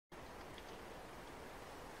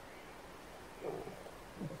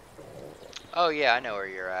Oh yeah, I know where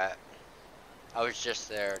you're at. I was just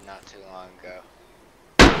there not too long ago.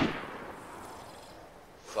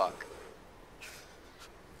 Fuck.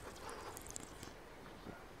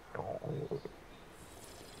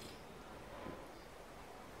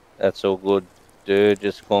 That's all good, dude.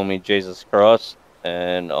 Just call me Jesus Christ,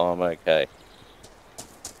 and I'm okay.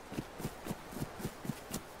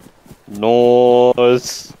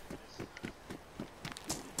 Nice.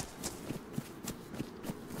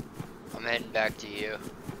 I'm heading back to you.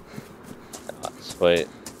 Sweet.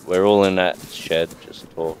 We're all in that shed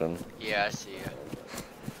just talking. Yeah, I see you.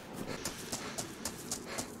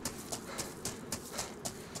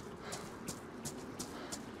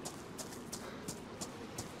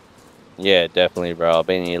 Yeah, definitely, bro. I've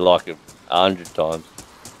been here like 100 times.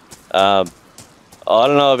 I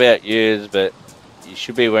don't know about yous, but you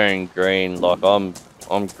should be wearing green. Like I'm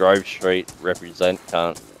Grove Street represent,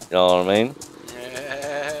 cunt. You know what I mean?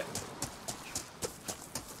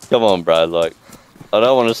 Come on, bro. Like, I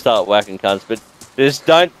don't want to start whacking cunts, but just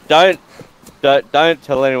don't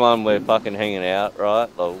tell anyone we're fucking hanging out, right?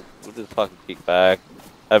 Like, we'll just fucking kick back,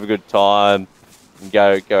 have a good time, and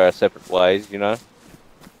go our separate ways, you know?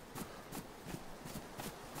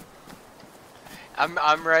 I'm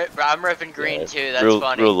repping green too. That's real,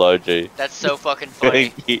 funny. Real low G. That's so fucking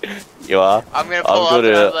funny. You are. I'm gonna pull up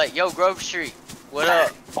and I'm like, "Yo, Grove Street, what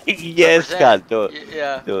up?" Yes, God, do it.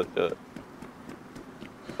 Yeah. Do it.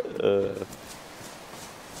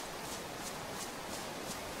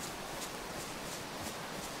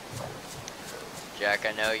 Jack,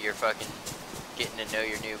 I know you're fucking getting to know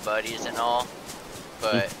your new buddies and all,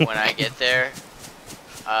 but when I get there,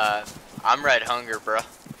 I'm red hunger, bro.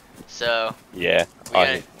 So yeah,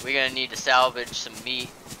 we're gonna need to salvage some meat,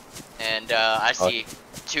 and I see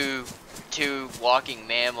two walking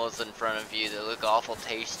mammals in front of you that look awful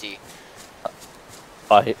tasty.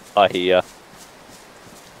 I hear.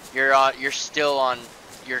 You're still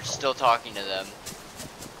talking to them.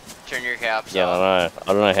 Turn your caps yeah, off.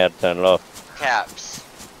 I don't know how to turn it off. Caps.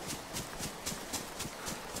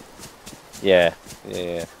 Yeah.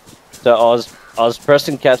 So I was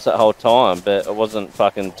pressing caps that whole time, but it wasn't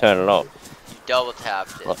fucking turning off. You double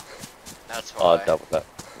tapped it. Oh. That's why. Oh, double tap.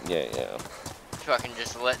 Yeah. Fucking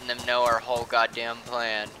just letting them know our whole goddamn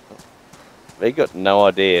plan. They got no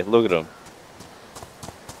idea. Look at them.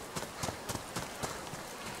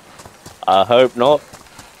 I hope not.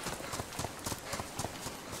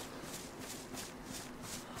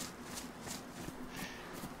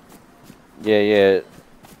 Yeah.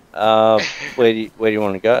 Where do you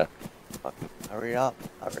want to go? Hurry up.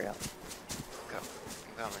 I'm coming.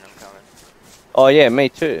 Oh yeah, me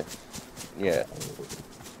too. Yeah.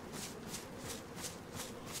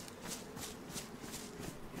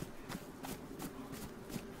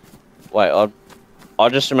 Wait, I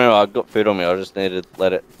just remember I got food on me. I just need to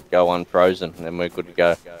let it go unfrozen, and then we're good to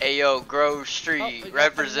go. Hey yo, Grove Street,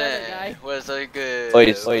 represent. Was a good.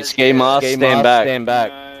 Wait, ski mask, stand back.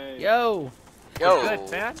 Yo. Yo.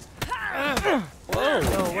 Good, man.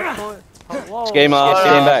 Whoa. Whoa. Ski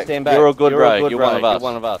mask, stand back. You're all good, bro. You're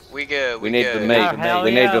one of us. We good. We need the meat. Oh,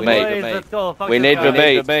 We need the meat. We need the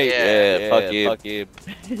meat. Yeah, fuck you.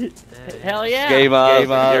 Hell yeah. Ski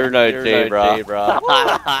mask, you're no G, bro.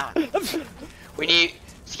 We need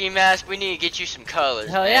ski mask. We need to get you some colors.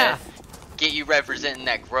 Hell man. yeah. Get you representing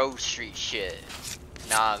that Grove Street shit.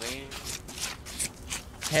 Nah, I mean.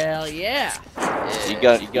 Hell yeah. You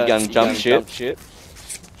gonna jump shit?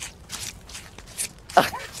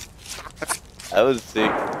 That was sick.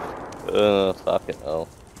 Oh, fucking hell.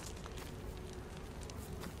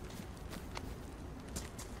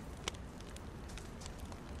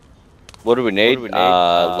 What do we need?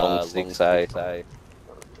 Long sticks, eh?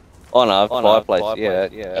 Oh no, fireplace. Yeah.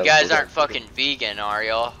 You guys aren't fucking vegan, are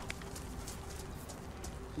y'all?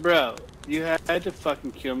 Bro, you had to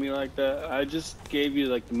fucking kill me like that. I just gave you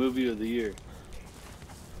like the movie of the year.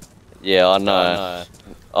 Yeah, I know.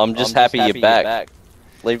 I'm just happy you're back.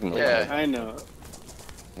 Leave me alone. I know.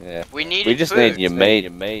 Yeah. We just food. need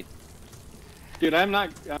your meat. Dude, I'm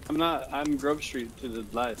Grove Street to the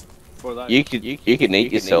life. For life. You can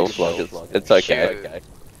eat yourself, like it's okay. Shoot.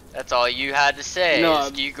 That's all you had to say. No,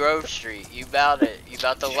 is you Grove Street. You about it. You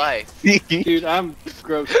about the life. Dude, I'm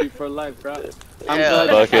Grove Street for life, bro. I'm yeah.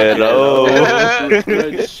 glad fucking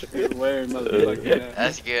wearing motherfucking.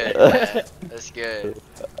 That's good. Man. That's good.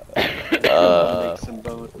 Make some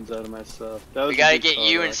bones out of myself. We gotta get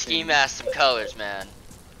you and Ski Mask some colors, man.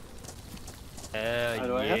 Hell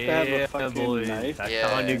do I have to have a fucking knife?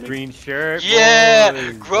 That's on your green shirt. Yeah,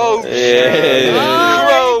 boys. Grove Street.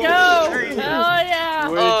 Oh, Grove there you Street. go. Hell yeah.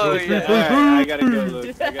 Oh, yeah. Alright, I gotta go look.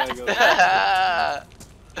 I gotta go look.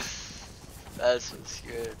 That's what's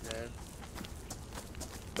good, man.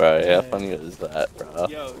 Bro, how funny is that, bro?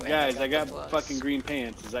 Yo, Wait, guys, I I got got the plus. fucking green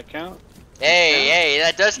pants. Does that count? Hey, hey,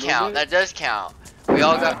 that does Little count. bit? That does count. We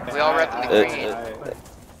all repping the green. Alright.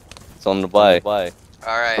 It's on the way. All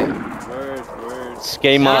right. Word.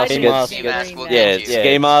 Ski Nah, I mask. didn't Yes. see Ski mask green will now. Yeah, get you.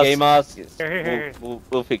 ski mask. Here.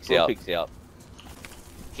 We'll fix you up.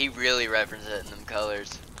 He really representing them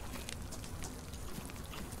colors.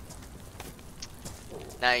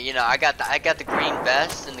 Now you know I got the green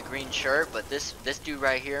vest and the green shirt, but this dude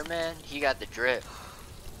right here, man, he got the drip.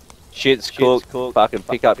 Shit's cooked. Fucking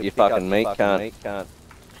pick up your fucking meat, can't.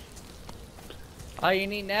 All you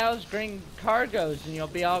need now is green cargos and you'll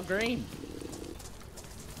be all green.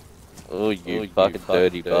 Oh, you fucking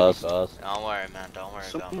dirty bastard. Don't worry, man. Don't worry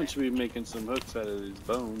about me. Someone should be making some hooks out of these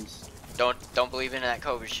bones. Don't believe in that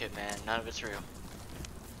COVID shit, man. None of it's real.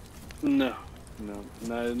 No.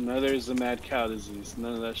 Neither is the mad cow disease.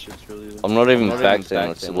 None of that shit's really. I'm not even vaccinated,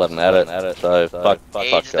 I'm still letting at it. So, fuck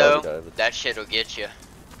AIDS though, COVID. that shit'll get you.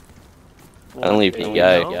 Only if you're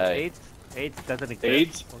gay. AIDS doesn't exist.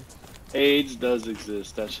 AIDS? AIDS does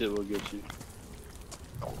exist. That shit will get you.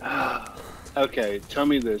 Okay, tell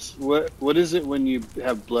me this. What is it when you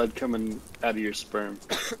have blood coming out of your sperm?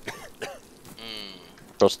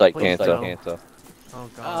 Prostate Please cancer. don't. Oh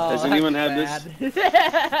god. Does anyone have this? Is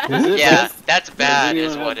it Yeah, bad? that's bad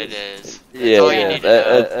is anyone what have it is. Yeah, all you need to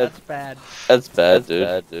know. That's bad. That's bad,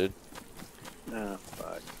 dude. Oh,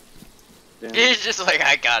 fuck. Damn. He's just like,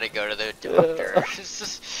 I gotta go to the doctor.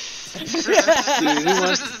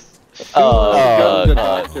 Oh, Go to the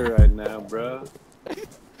God. doctor right now, bro.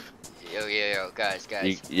 Yo, guys.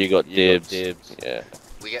 You got dibs. Yeah.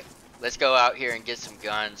 Let's go out here and get some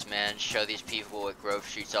guns, man. Show these people what Grove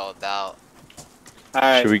Street's all about.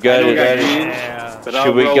 Alright. Should we go to- Yeah.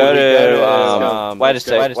 Should we go to, wait a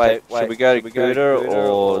sec, should we go to Cooter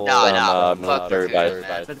or Nah, some fuck military Cooter, base?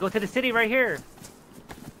 man. Let's go to the city right here.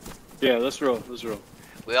 Yeah, let's roll.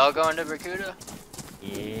 We all going to Bermuda?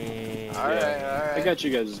 Yeah. Alright. I got you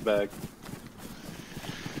guys' back.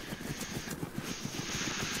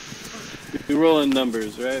 We rolling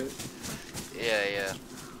numbers, right? Yeah.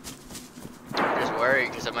 I'm just worried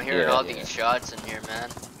because I'm hearing all these shots in here, man.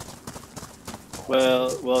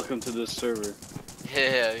 Well, welcome to this server.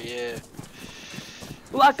 Yeah.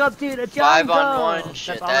 Welcome to the 5 jungle. on 1,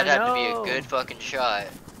 shit, That's all that'd I have to be know. a good fucking shot.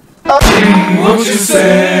 What you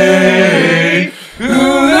say? Who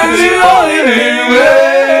let you on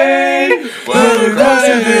anyway? Well, the glass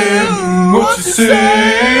is in. What you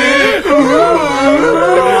say?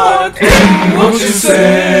 What you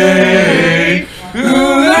say? Who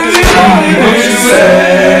let you on anyway? What you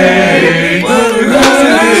say? Well, the glass is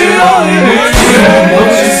in.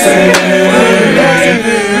 What you say? Well, the glass is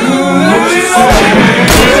in. What you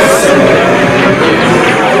say?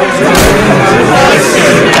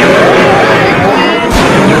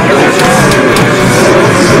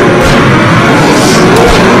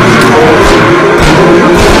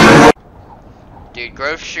 Dude,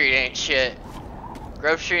 Grove Street ain't shit.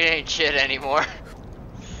 Grove Street ain't shit anymore.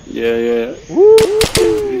 Yeah.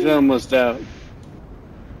 He's almost out.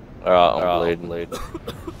 Alright, I'm bleeding.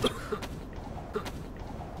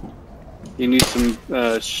 You need some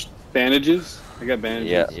bandages? I got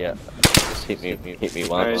bandages. Yeah. Just hit me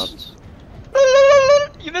once.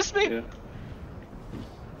 You missed me. Yeah.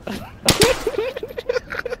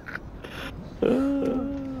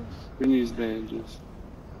 Who needs bandages?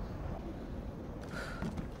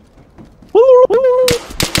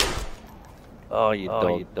 Oh, you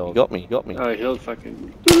dog. You got me. Oh, he'll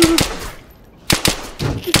fucking.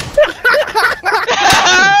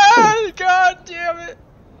 God damn it!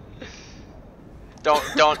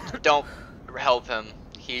 Don't help him.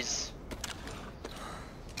 He's.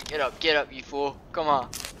 Get up, you fool! Come on! I'm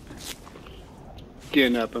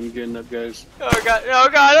getting up, guys. Oh god!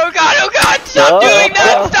 Stop doing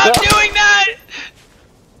that!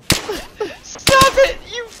 Stop it!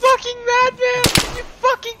 You fucking madman! You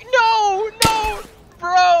fucking no,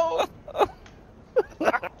 bro!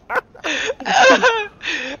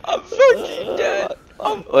 I'm fucking dead.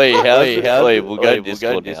 Wait, we'll go to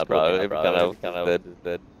Discord now, bro. Kind of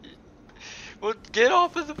dead. Well, get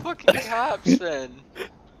off of the fucking caps then.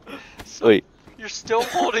 So, Wait. you're still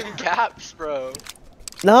holding caps, bro.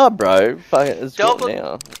 Nah, bro. Fuck it, it's Double- good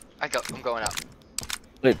now. I'm going out.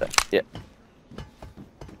 Leave that. Yeah.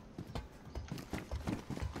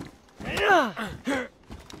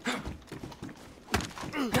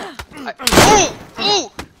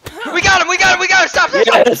 Ooh! We got him! Stop!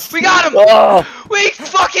 Yes! We got him! Oh! We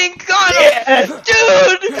fucking got him!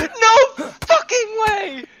 Dude! No fucking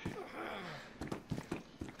way!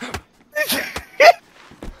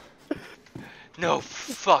 no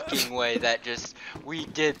fucking way that just, we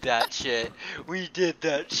did that shit. We did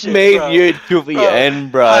that shit, Me, bro. you, to the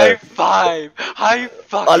end, bro. High five. High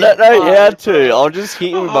fucking I don't know how five, to. bro. I'll just hit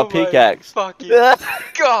you with my Oh pickaxe. fucking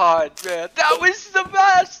God, man. That was the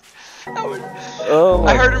best. That was... Oh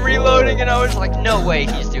I my heard him God. reloading and I was like, no way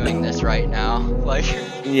he's doing this right now. Like...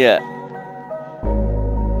 Yeah.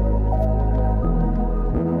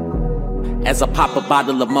 As I pop a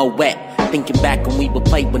bottle of Moet, thinking back when we would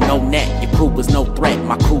play with no net. Your crew was no threat,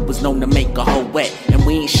 my crew was known to make a hoe wet. And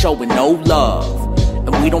we ain't showing no love,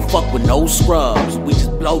 and we don't fuck with no scrubs. We just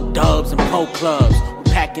blow dubs and pro clubs.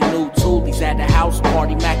 We packing new toolies at a house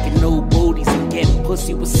party, macking new booties, and getting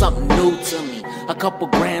pussy was something new to me. A couple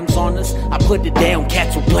grams on us, I put it down,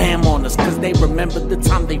 cats will blam on us, cause they remember the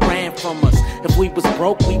time they ran from us. If we was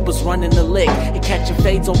broke, we was running the lick, and catching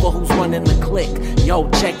fades over who's running the click. Yo,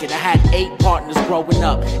 check it, I had 8 partners growing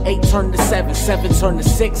up, 8 turned to 7, 7 turned to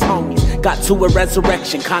 6 homies. Got to a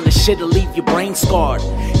resurrection, kinda shit'll leave your brain scarred.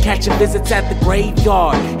 Catching visits at the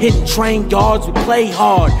graveyard, hitting train yards, we play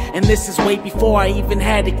hard. And this is way before I even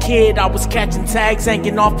had a kid. I was catching tags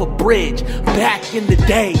hanging off a bridge, back in the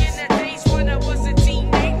days.